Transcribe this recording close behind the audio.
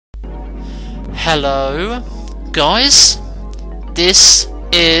Hello, guys. This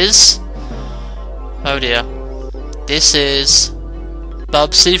is... oh dear. This is...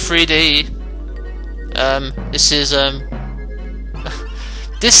 Bubsy 3D. This is,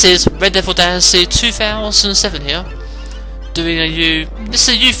 this is Red Devil Dynasty 2007 here. Doing a new... this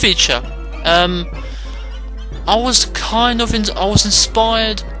is a new feature. I was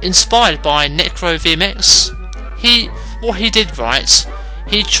inspired by NecroVMX. What he did right,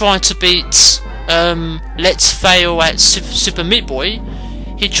 he tried to beat Let's Fail at Super Meat Boy.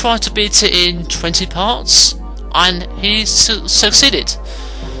 He tried to beat it in 20 parts, and he succeeded.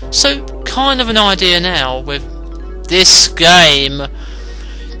 So, kind of an idea now with this game.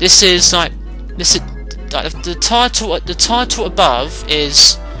 This is like the title above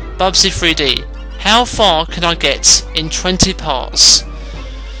is Bubsy 3D. How far can I get in 20 parts?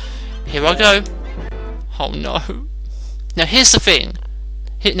 Here I go. Oh no. Now here's the thing.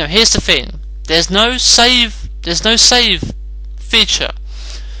 Here's the thing. There's no save feature.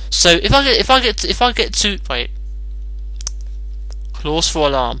 So if I get to wait. Clause for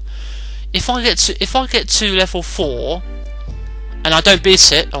alarm. If I get to level 4 and I don't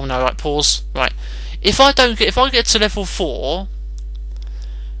beat it, oh no, right, pause. Right. If I get to level 4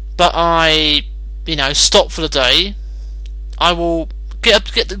 but I stop for the day, I will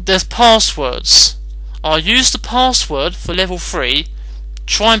there's passwords. I'll use the password for level 3,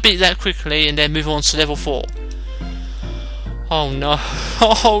 try and beat that quickly, and then move on to level 4. Oh no.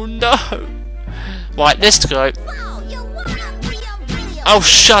 Oh no. Right, let's go. Oh,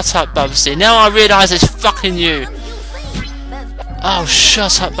 shut up, Bubsy. Now I realise it's fucking you. Oh,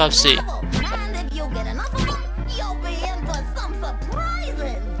 shut up, Bubsy.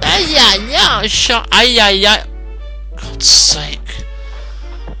 God's sake.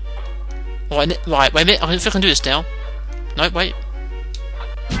 Right, wait a minute. I think I can do this now. No, wait.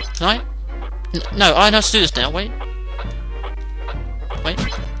 No? No, I know how to do this now. Wait. Wait.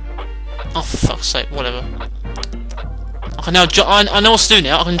 Oh, for fuck's sake. Whatever. I can now I know what to do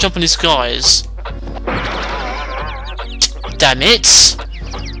now. I can jump on these guys. Damn it.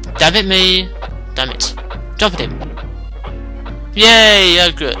 Damn it, me. Damn it. Jump at him. Yay!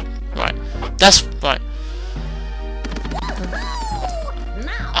 Oh, good. Right. That's right.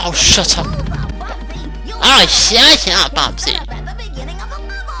 Oh, shut up. Oh, shut up, Bubsy.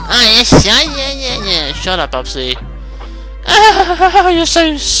 Oh, yeah. Shut up, Bubsy. Oh, you're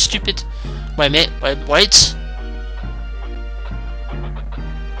so stupid. Wait a minute. Wait.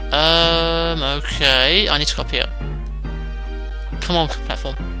 Okay. I need to go up here. Come on,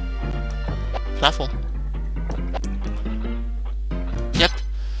 platform. Platform. Yep.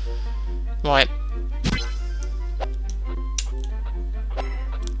 Right.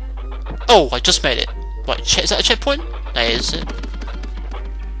 Oh, I just made it. Right, is that a checkpoint? That is it.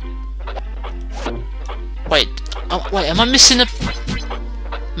 Wait. Oh, wait, am I missing a...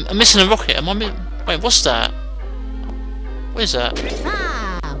 I'm missing a rocket. Wait, what's that? What is that?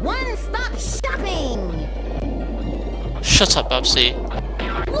 One-stop shopping! Shut up, Bubsy.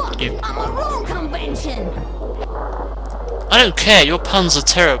 Look, I'm a room convention! I don't care, your puns are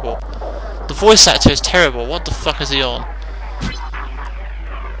terrible. The voice actor is terrible. What the fuck is he on?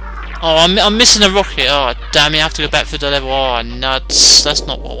 Oh, I'm missing a rocket. Oh, damn it, I have to go back through the level. Oh, nuts. That's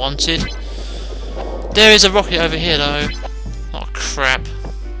not what I wanted. There is a rocket over here, though. Oh, crap.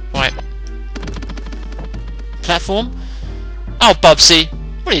 Right. Platform? Oh, Bubsy.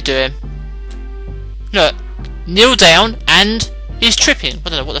 What are you doing? Look. Kneel down, and he's tripping. I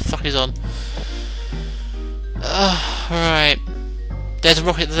don't know what the fuck he's on. Right. There's a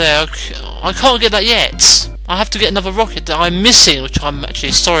rocket there. I can't get that yet. I have to get another rocket that I'm missing, which I'm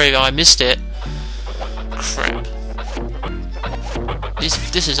actually sorry that I missed it. Crap.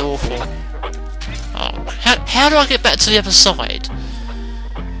 This is awful. Oh, how do I get back to the other side?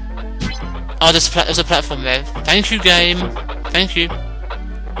 Oh, there's a platform there. Thank you, game. Thank you.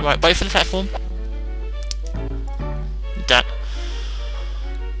 Right, wait for the platform. That.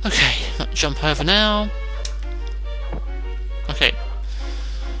 Okay, jump over now. Okay.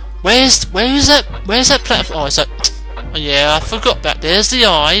 Where is that platform? Oh, is that... oh, yeah, I forgot that. There's the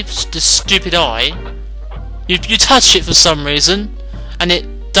eye, the stupid eye. You touch it for some reason, and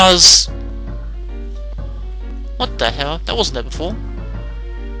it does... what the hell? That wasn't there before.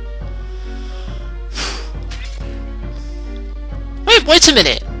 Wait a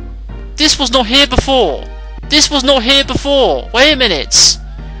minute! This was not here before! This was not here before! Wait a minute!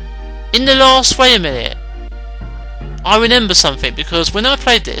 In the last... wait a minute! I remember something, because when I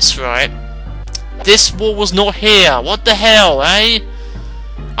played this, right, this wall was not here. What the hell, eh?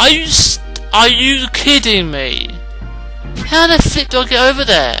 Are you kidding me? How the flip do I get over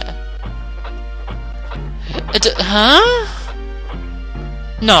there? Huh?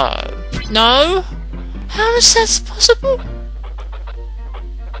 No. No? How is that possible?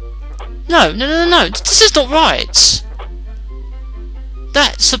 No, no, no, no, this is not right.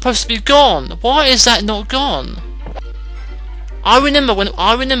 That's supposed to be gone. Why is that not gone? I remember when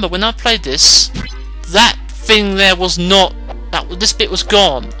I played this, that thing there was not. This bit was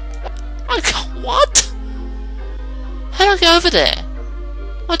gone. I can't. What? How do I get over there?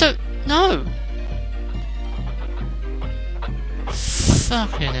 I don't know.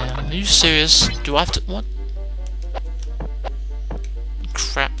 Fucking hell! Are you serious? Do I have to? What?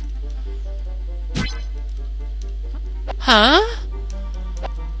 Crap. Huh?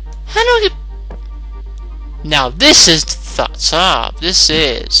 How do I get? Now this is fucked up. This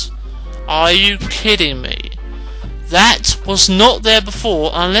is. Are you kidding me? That was not there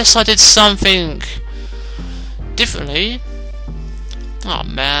before unless I did something differently. Oh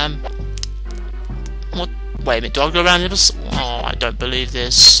man. What? Wait a minute. Do I go around this? Oh, I don't believe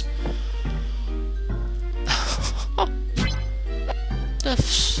this.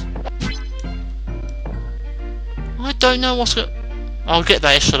 I don't know what's going. I'll get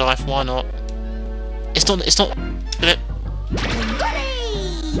that extra life. Why not? It's not.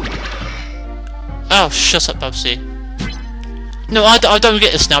 Oh, shut up, Bubsy. No, I don't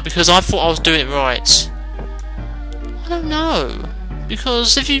get this now because I thought I was doing it right. I don't know,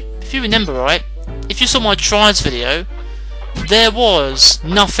 because if you remember right, if you saw my tries video, there was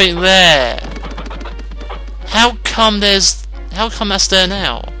nothing there. How come that's there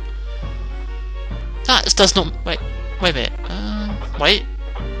now? That does not. Wait a minute. Wait,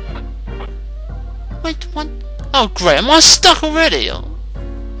 what? Oh great, am I stuck already?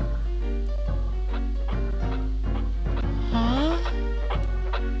 Huh?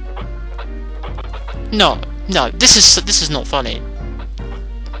 No, this is not funny.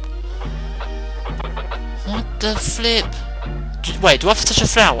 What the flip? Wait, do I have to touch a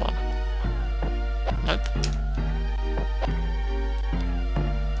flower? Nope.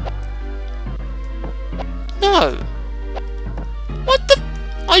 No. What the?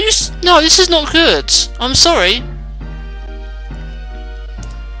 Are you? No, this is not good. I'm sorry.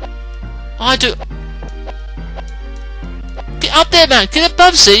 I do. Get up there, man. Get up,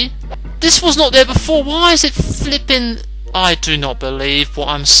 Bubsy. This was not there before. Why is it flipping? I do not believe what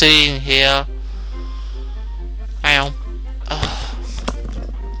I'm seeing here. Ow.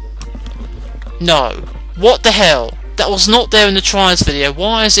 No. What the hell? That was not there in the tries video.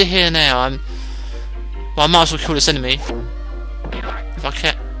 Why is it here now? Well, I might as well kill this enemy. If I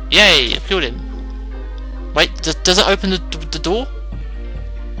can. Yay! I killed him. Wait, does it open the door?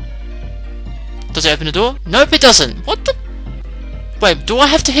 Does it open the door? Nope, it doesn't. What the? Wait, do I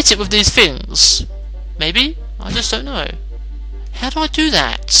have to hit it with these things? Maybe? I just don't know. How do I do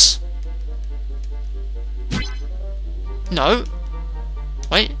that? No.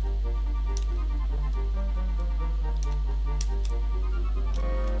 Wait.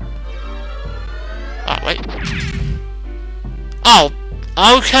 Ah, wait. Oh,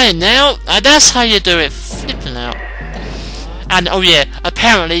 okay, now that's how you do it. Flipping out. And oh yeah,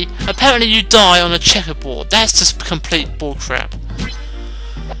 apparently you die on a checkerboard. That's just complete bullcrap.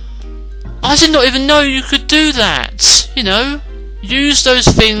 I did not even know you could do that. You know, use those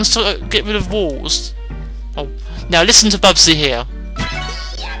things to get rid of walls. Oh, now listen to Bubsy here.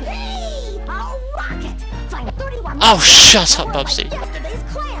 Oh, shut up, Bubsy.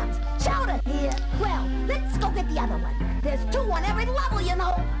 Well, let's go get the other one. There's 2 on every level, you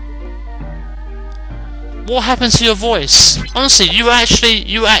know. What happened to your voice? Honestly, you actually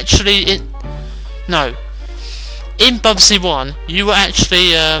no. In Bubsy 1, you were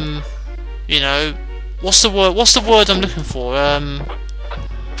actually you know, what's the word I'm looking for? I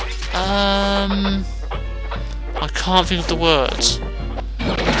can't think of the word.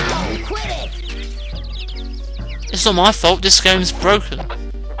 It's not my fault, this game's broken.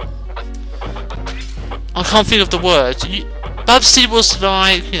 I can't think of the word. Bubsy was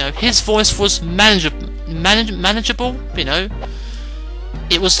like, you know, his voice was manageable, you know.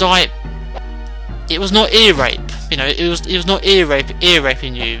 It was like, it was not ear rape, you know. It was not ear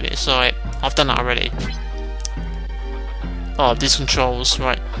raping you. It's like, I've done that already. Oh, these controls,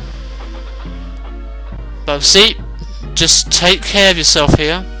 right. Bubsy, just take care of yourself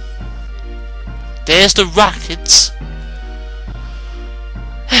here. There's the rackets.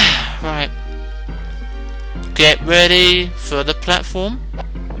 Right. Get ready for the platform.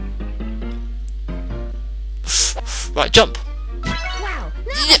 Right, jump. Wow,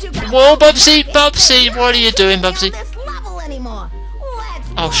 Whoa, Bubsy, what are you doing, Bubsy?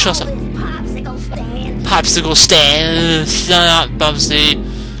 Oh, shut up. Popsicle stand. Shut up, Bubsy.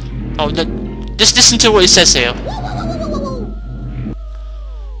 Oh, no. Just listen to what he says here.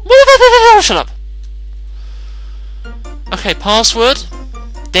 Shut up. Okay, password.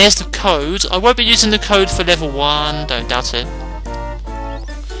 There's the code. I won't be using the code for level 1, don't doubt it.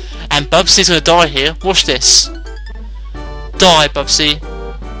 And Bubsy's gonna die here. Watch this. Die, Bubsy.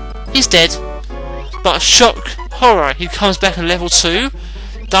 He's dead. But shock, horror, he comes back in level 2.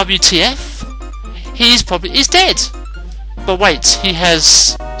 WTF? He's dead. But wait, he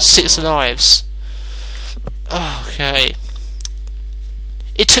has 6 lives. Okay.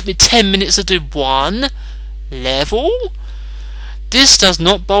 It took me 10 minutes to do 1 level? This does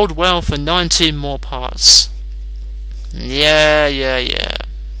not bode well for 19 more parts. Yeah.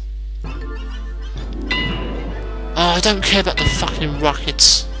 Oh, I don't care about the fucking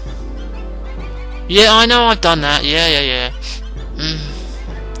rockets. Yeah, I know I've done that. Yeah.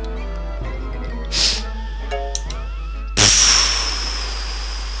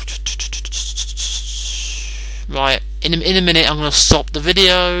 Right, in a minute I'm gonna stop the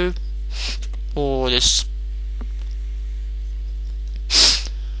video. Or this.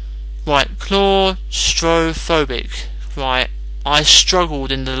 Right, claustrophobic. Right, I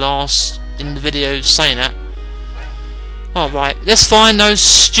struggled in the video saying that. Alright, let's find those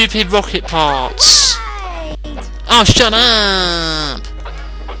stupid rocket parts. Oh, shut up!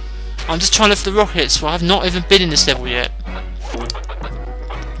 I'm just trying to lift the rockets, but I've not even been in this level yet.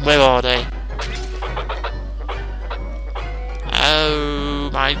 Where are they? Oh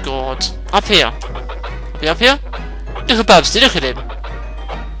my god. Up here. Up here? Look at Bubsy, look at him.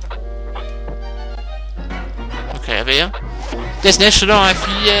 Okay, over here. There's an extra life,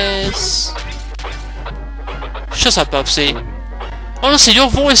 yes! Shut up, Bubsy. Honestly, your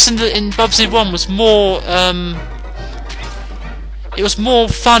voice in Bubsy 1 was more, it was more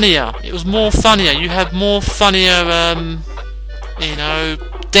funnier. It was more funnier. You had more funnier, you know,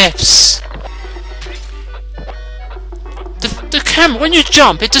 deaths. The camera, when you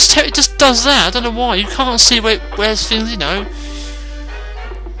jump, it just does that. I don't know why. You can't see where's things, you know.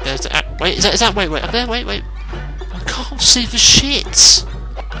 There's the, wait, is that wait, up there? Wait. I can't see for shit.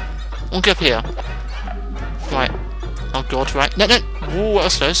 I'll get up here. Right. Oh god, right. No. Ooh, that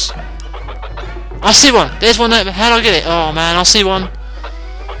was close. I see one. There's one there. How do I get it? Oh man, I see one.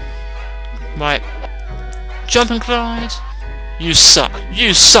 Right. Jump and glide. You suck.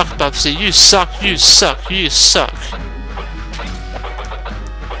 You suck, Bubsy. You suck.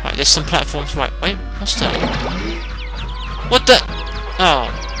 Right, there's some platforms. Right, wait. What's that? What the? Oh.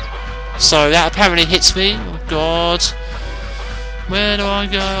 So that apparently hits me. Oh god. Where do I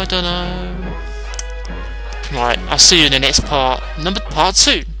go? I don't know. Right, I'll see you in the next part. Part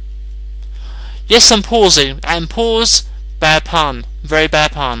 2. Yes, I'm pausing. And pause, bad pun. Very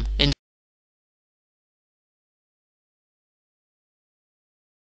bad pun.